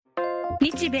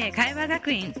日米会話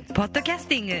学院ポッドキャス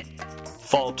ティング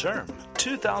Fall Term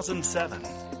 2007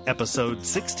 Episode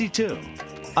 62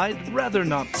 I'd rather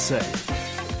not say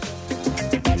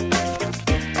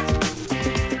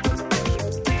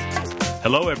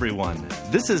Hello everyone,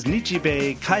 this is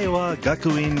Nichibei Kaiwa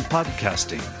Gakuin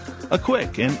Podcasting, a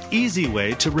quick and easy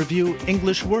way to review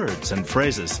English words and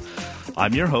phrases.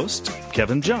 I'm your host,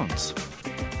 Kevin Jones.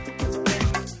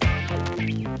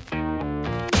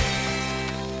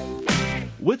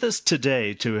 With us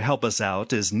today to help us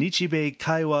out is Nichibei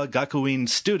Kaiwa Gakuin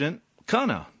student,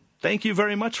 Kana. Thank you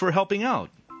very much for helping out.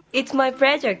 It's my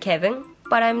pleasure, Kevin,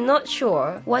 but I'm not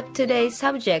sure what today's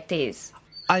subject is.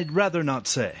 I'd rather not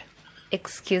say.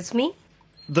 Excuse me?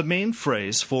 The main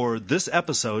phrase for this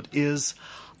episode is,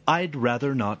 I'd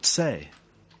rather not say.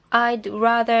 I'd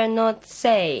rather not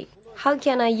say. How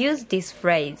can I use this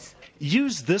phrase?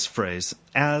 Use this phrase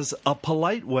as a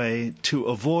polite way to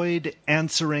avoid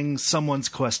answering someone's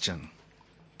question.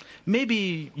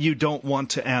 Maybe you don't want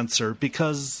to answer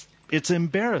because it's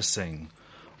embarrassing,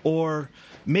 or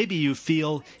maybe you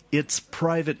feel it's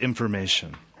private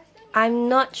information. I'm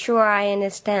not sure I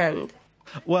understand.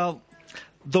 Well,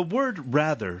 the word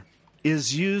rather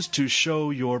is used to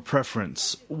show your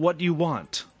preference, what you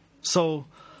want. So,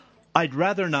 I'd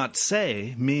rather not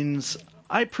say means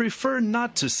I prefer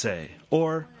not to say,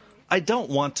 or I don't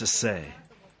want to say.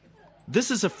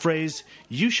 This is a phrase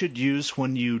you should use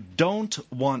when you don't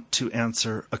want to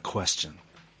answer a question.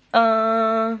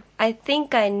 I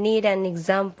think I need an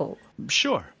example.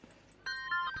 Sure.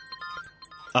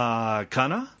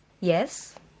 Kana?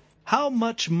 Yes? How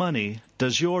much money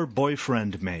does your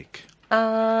boyfriend make?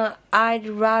 I'd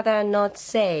rather not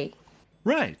say.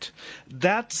 Right.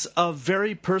 That's a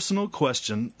very personal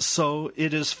question, so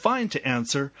it is fine to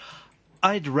answer,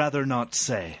 I'd rather not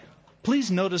say.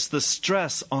 Please notice the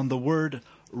stress on the word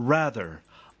rather.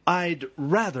 I'd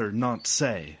rather not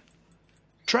say.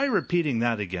 Try repeating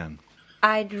that again.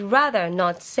 I'd rather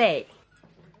not say.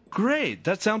 Great,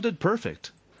 that sounded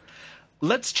perfect.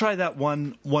 Let's try that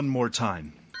one more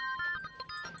time.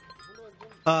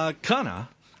 Kana,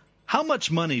 how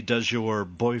much money does your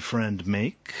boyfriend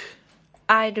make?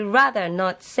 I'd rather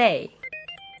not say.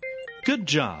 Good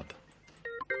job.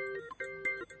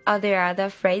 Are there other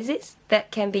phrases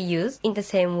that can be used in the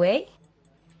same way?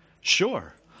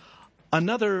 Sure.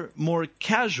 Another more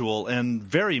casual and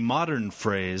very modern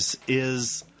phrase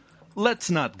is,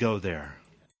 let's not go there.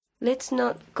 Let's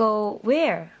not go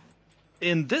where?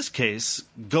 In this case,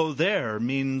 go there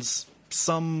means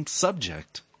some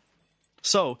subject.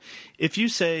 So, if you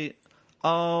say,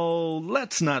 oh,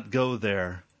 let's not go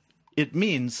there, it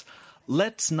means,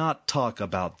 let's not talk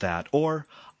about that, or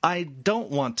I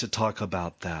don't want to talk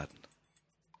about that.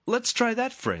 Let's try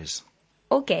that phrase.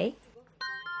 Okay.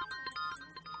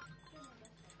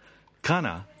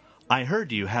 Kana, I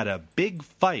heard you had a big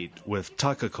fight with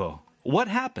Takako. What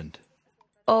happened?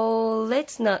 Oh,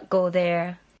 let's not go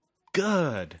there.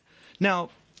 Good. Now,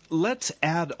 let's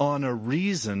add on a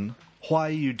reason why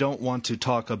you don't want to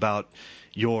talk about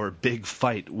your big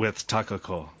fight with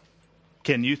Takako.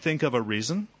 Can you think of a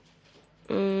reason?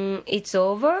 It's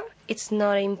over? It's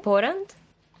not important?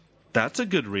 That's a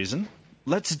good reason.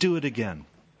 Let's do it again.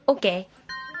 Okay.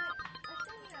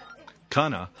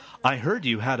 Kana, I heard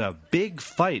you had a big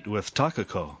fight with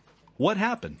Takako. What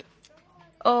happened?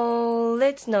 Oh,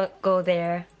 let's not go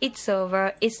there. It's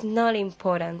over. It's not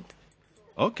important.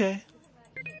 Okay.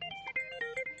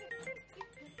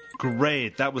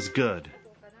 Great, that was good.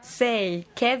 Say,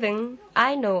 Kevin,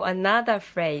 I know another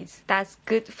phrase that's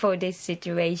good for this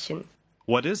situation.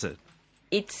 What is it?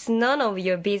 It's none of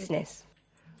your business.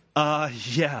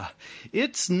 Yeah.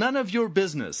 It's none of your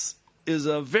business is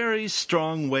a very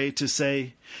strong way to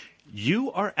say,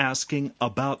 you are asking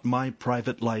about my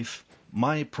private life,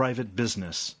 my private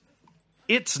business.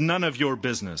 It's none of your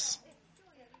business.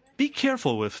 Be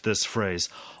careful with this phrase.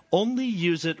 Only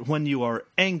use it when you are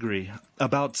angry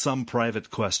about some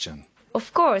private question.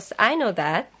 Of course, I know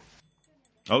that.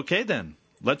 Okay then,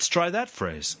 let's try that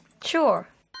phrase. Sure.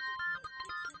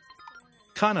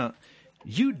 Kana,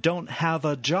 you don't have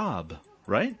a job,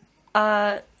 right?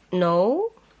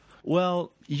 No.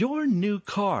 Well, your new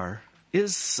car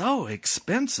is so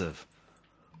expensive.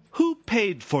 Who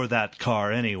paid for that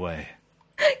car anyway?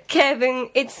 Kevin,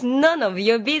 it's none of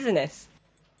your business.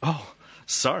 Oh,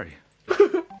 sorry.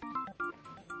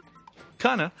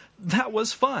 Kana, that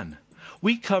was fun.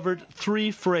 We covered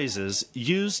 3 phrases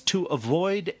used to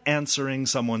avoid answering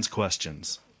someone's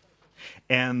questions.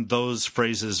 And those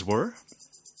phrases were?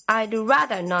 I'd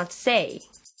rather not say.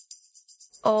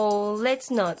 Oh, let's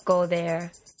not go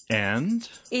there. And?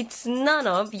 It's none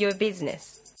of your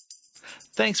business.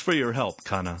 Thanks for your help,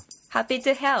 Kana. Happy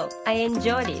to help. I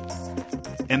enjoyed it.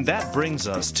 And that brings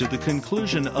us to the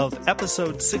conclusion of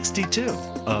episode 62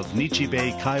 of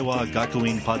Nichibei Kaiwa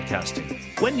Gakuin Podcasting.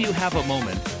 When you have a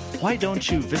moment, why don't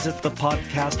you visit the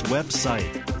podcast website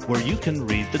where you can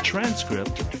read the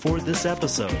transcript for this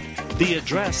episode. The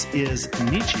address is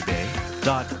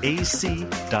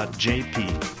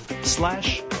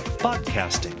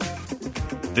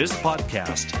nichibei.ac.jp/podcasting. This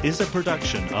podcast is a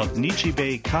production of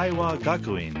Nichibei Kaiwa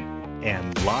Gakuin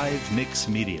and Live Mix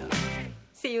Media.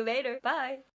 See you later. Bye.